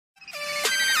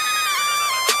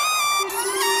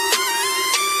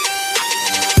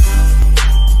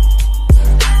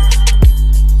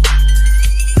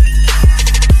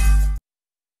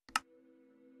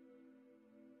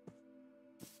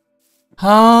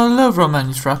Hello everyone, my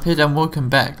name is Rapid and welcome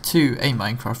back to a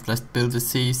Minecraft Let's Build a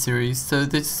City series. So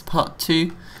this is part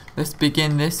 2. Let's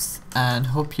begin this and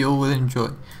hope you all will enjoy.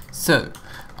 So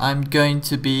I'm going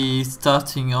to be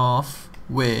starting off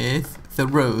with the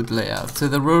road layout. So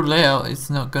the road layout is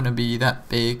not going to be that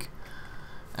big,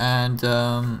 and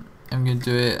I'm going to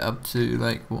do it up to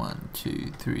like 1,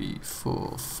 2, 3,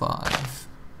 4, 5,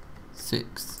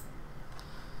 6.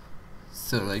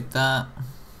 So like that,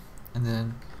 and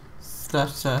then /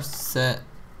 set.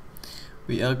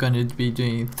 We are going to be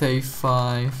doing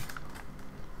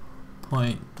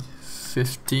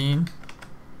 35.15.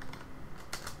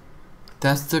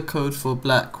 That's the code for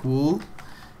black wool.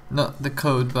 Not the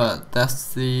code, but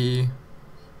that's the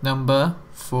number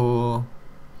for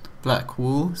black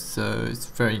wool, so it's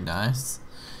very nice.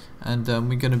 And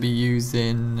we're going to be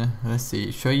using, let's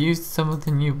see, should I use some of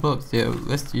the new blocks? Yeah,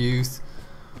 let's use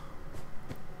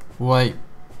white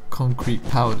concrete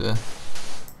powder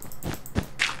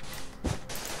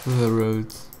for the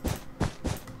roads.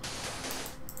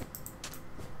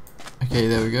 Okay,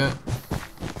 there we go.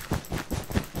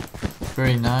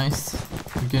 Very nice.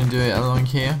 We're gonna do it along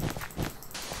here.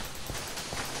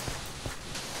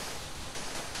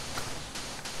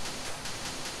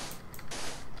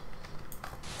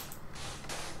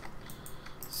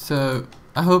 So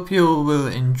I hope you all will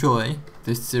enjoy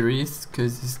this series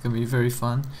because it's gonna be very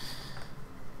fun.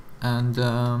 And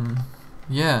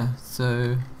yeah,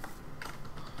 so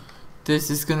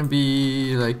this is gonna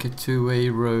be like a two-way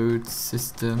road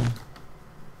system.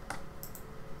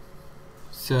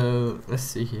 So let's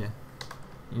see here.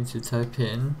 You need to type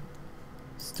in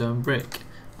stone brick.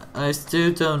 I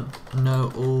still don't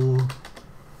know all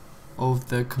of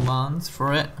the commands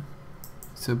for it,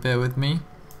 so bear with me.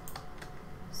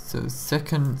 So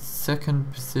second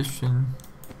position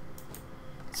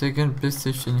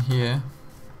here,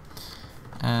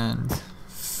 and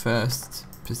first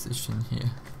position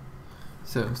here.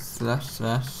 So /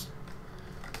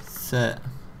 set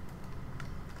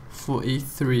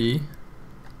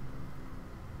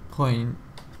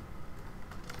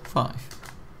 43.5.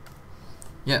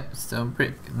 Yep, stone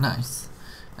brick, nice.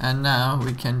 And now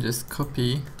we can just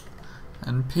copy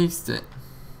and paste it.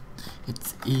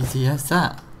 It's easy as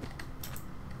that.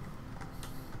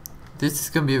 This is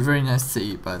gonna be a very nice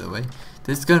city, by the way.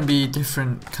 There's gonna be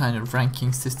different kind of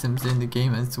ranking systems in the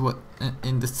game as what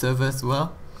in the server as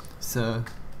well. So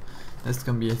that's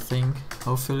gonna be a thing,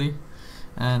 hopefully.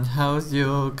 And how's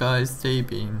your guys' day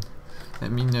been?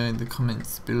 Let me know in the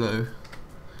comments below.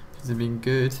 Has it been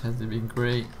good? Has it been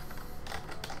great?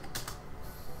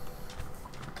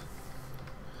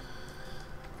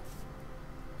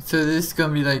 So this is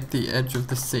gonna be like the edge of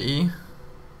the city.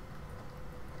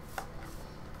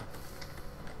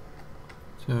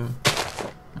 So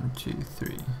 1, 2,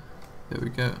 3. There we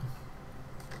go.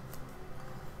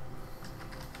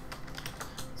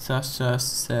 /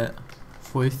 set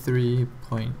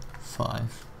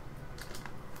 43.5.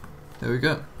 There we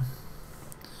go.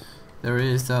 There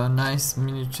is our nice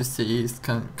miniature cities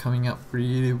coming up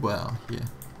really well here.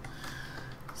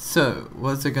 So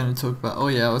what was I going to talk about? Oh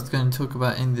yeah, I was going to talk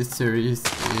about in this series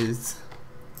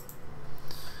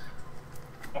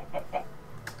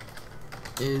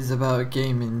is about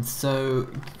gaming. So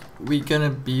we're gonna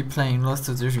be playing lots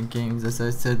of different games, as I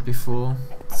said before,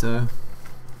 so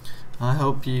I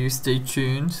hope you stay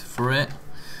tuned for it.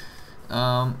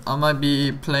 I might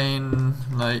be playing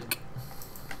like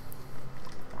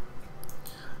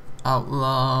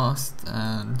Outlast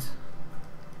and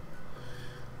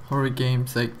horror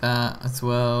games like that as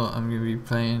well. I'm gonna be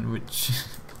playing, which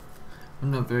I'm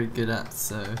not very good at,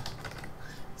 so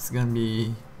it's gonna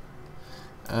be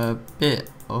a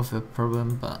bit of a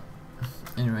problem, but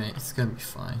anyway, it's gonna be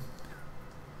fine.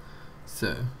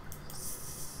 So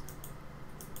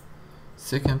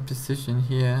second position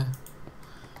here,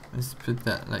 let's put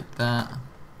that like that,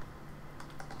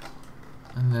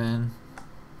 and then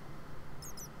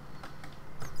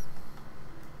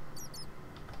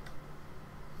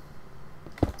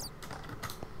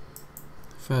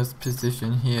first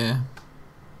position here.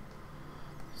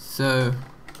 So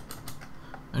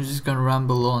I'm just gonna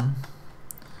ramble on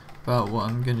about what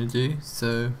I'm gonna do.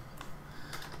 So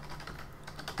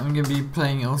I'm gonna be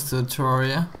playing also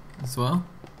Terraria as well.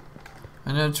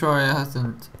 I know Terraria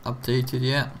hasn't updated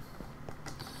yet,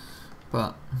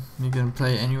 but we're gonna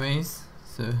play it anyways,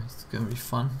 so it's gonna be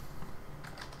fun.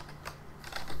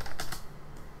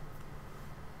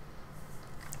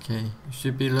 Okay, it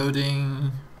should be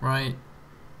loading right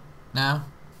now.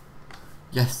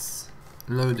 Yes,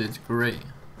 loaded, great.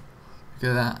 Look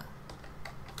at that.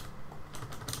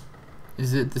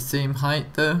 Is it the same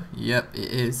height though? Yep,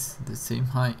 it is the same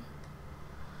height.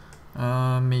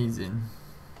 Amazing.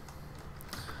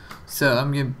 So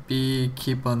I'm gonna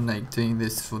keep on like doing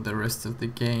this for the rest of the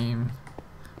game,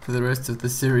 for the rest of the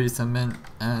series I meant,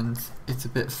 and it's a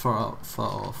bit far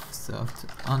off, so I have to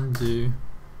undo.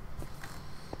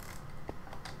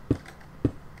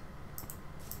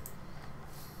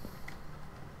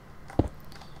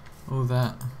 All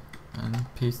that and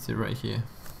paste it right here.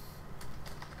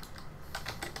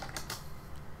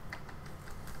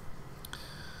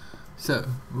 So,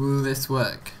 will this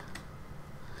work?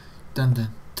 Dun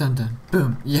dun dun dun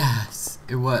boom. Yes,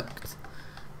 it worked.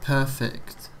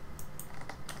 Perfect.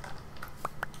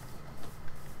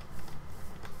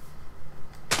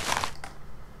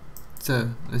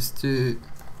 So, let's do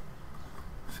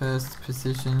first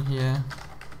position here.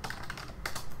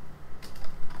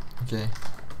 Okay.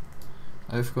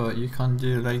 I forgot you can't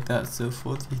do it like that, so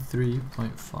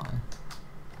 43.5.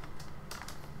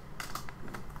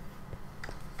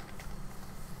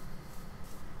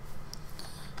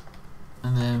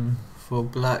 And then for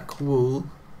black wool,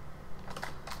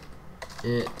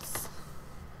 it's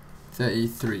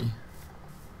 33.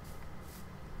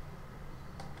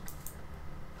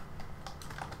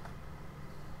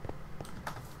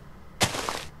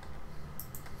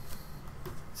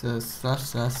 So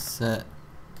slash set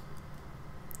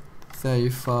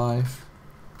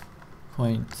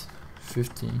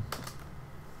 35.15.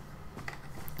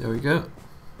 There we go.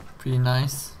 Pretty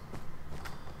nice.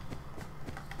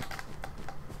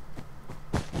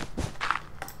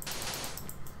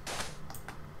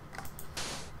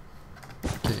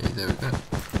 Okay, there we go.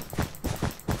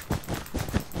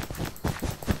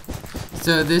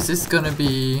 So this is gonna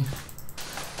be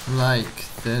like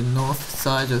the north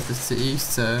side of the city,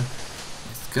 so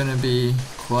it's gonna be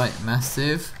quite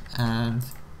massive, and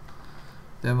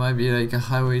there might be like a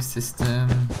highway system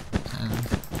and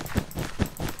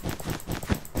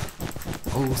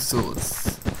all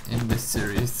sorts in this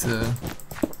series, so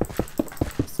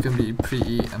it's gonna be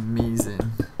pretty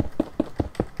amazing.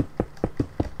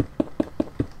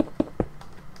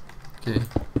 Okay,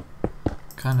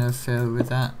 kind of failed with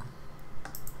that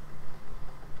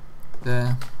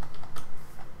there.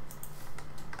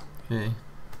 Okay,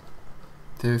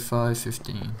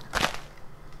 35.15.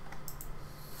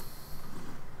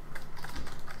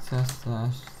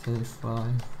 Slash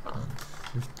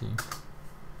 35.15.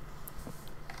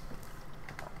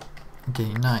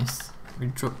 Okay, nice. We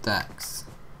dropped Dax.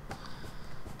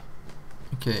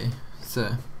 Okay,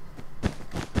 so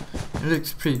it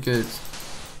looks pretty good.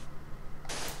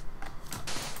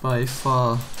 By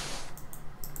far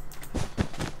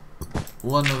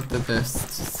one of the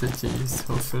best cities,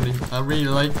 hopefully. I really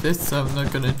like this, so I'm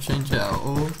not gonna change it at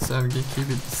all, so I'm gonna keep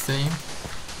it the same.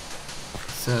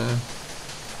 So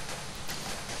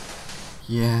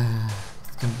yeah,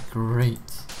 it's gonna be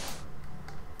great.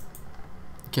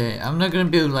 Okay, I'm not gonna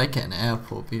build like an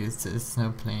airport because there's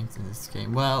no planes in this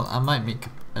game. Well, I might make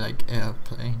a like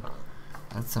airplane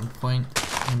at some point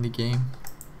in the game.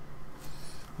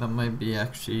 That might be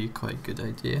actually quite a good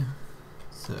idea.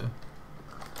 So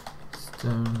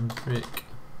stone brick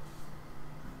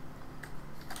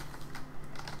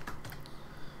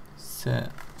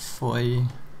set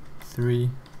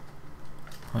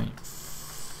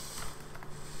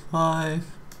 43.5.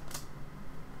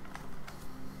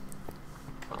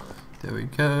 There we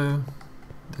go.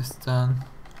 That's done.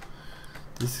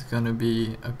 This is gonna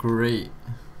be a great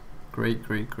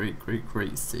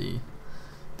city.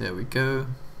 There we go.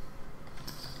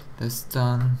 That's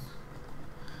done.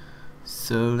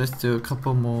 So let's do a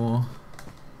couple more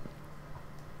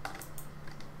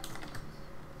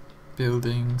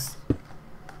buildings.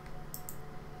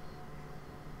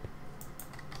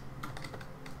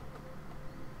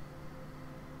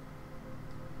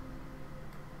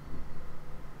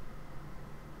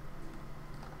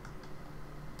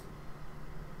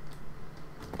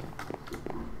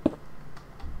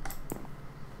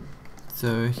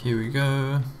 So here we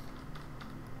go.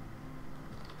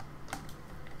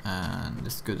 And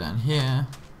let's go down here.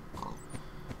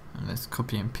 And let's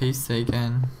copy and paste it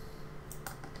again.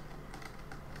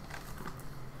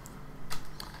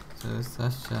 So let's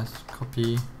just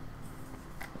copy.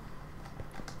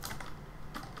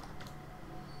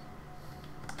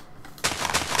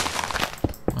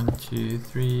 One, two,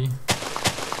 three.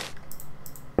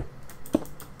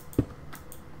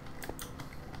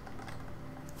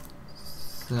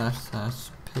 Slash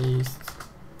paste.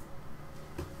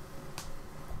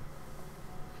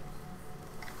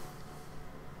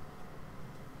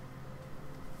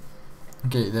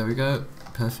 Okay, there we go.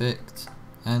 Perfect.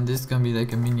 And this is gonna be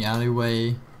like a mini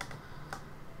alleyway.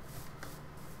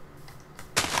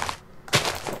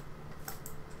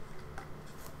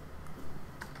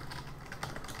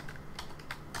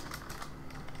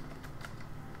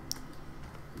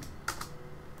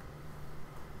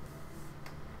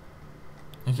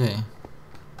 Okay,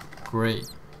 great.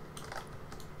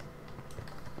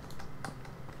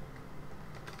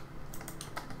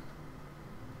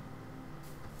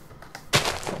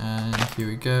 And here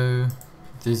we go.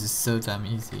 This is so damn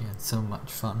easy and so much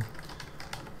fun.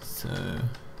 So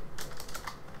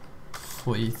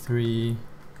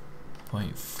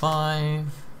 43.5.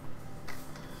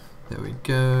 There we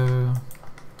go.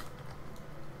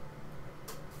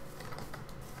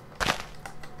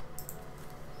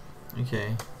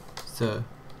 Okay, so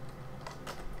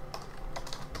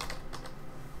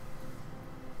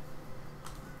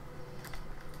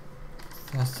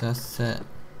that's set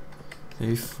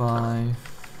 35,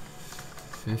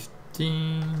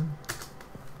 15.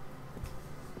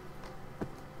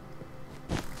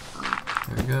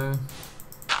 There we go.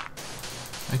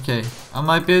 Okay, I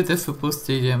might build a football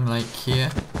stadium like here,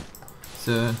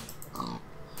 so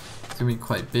it's gonna be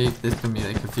quite big. There's gonna be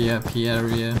like a VIP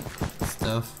area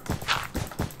stuff,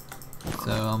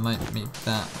 so I might make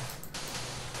that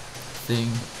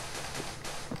thing.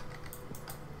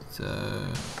 So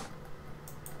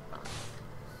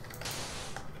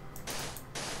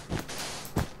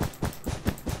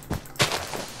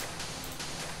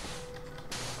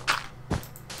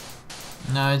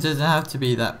no, it doesn't have to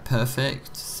be that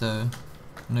perfect, so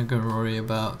I'm not gonna worry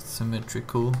about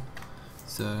symmetrical,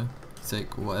 so it's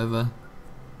like whatever.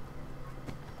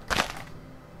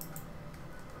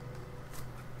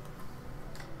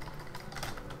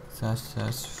 So that's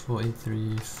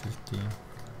 43.50.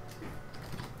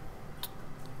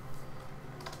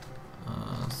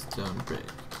 Stone brick.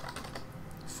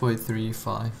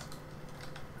 43.5.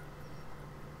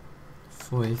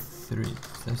 43.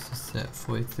 That's the set.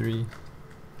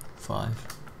 43.5.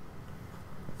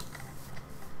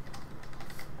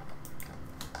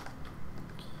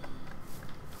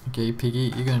 Okay,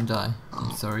 Piggy, you're gonna die.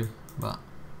 I'm sorry, but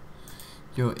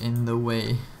you're in the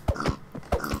way.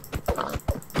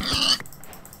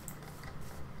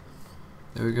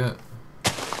 There we go.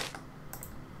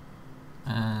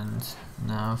 And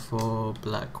now for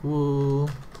black wool.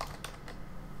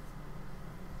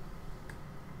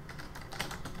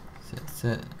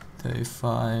 Set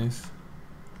 35,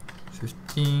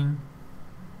 15.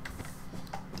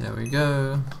 There we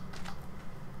go.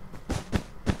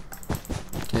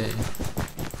 Okay.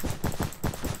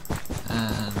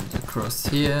 And across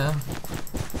here.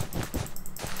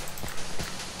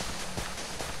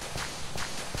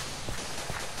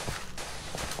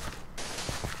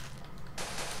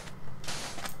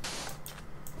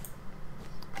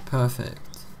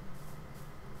 Perfect.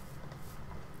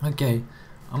 Okay,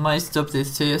 I might stop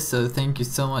this here, so thank you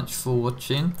so much for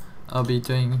watching. I'll be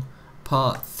doing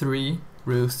part 3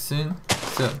 real soon,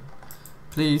 so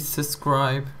please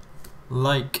subscribe,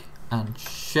 like and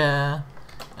share,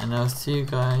 and I'll see you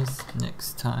guys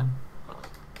next time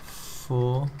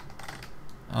for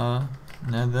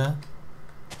another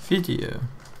video.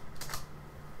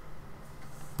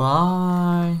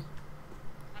 Bye.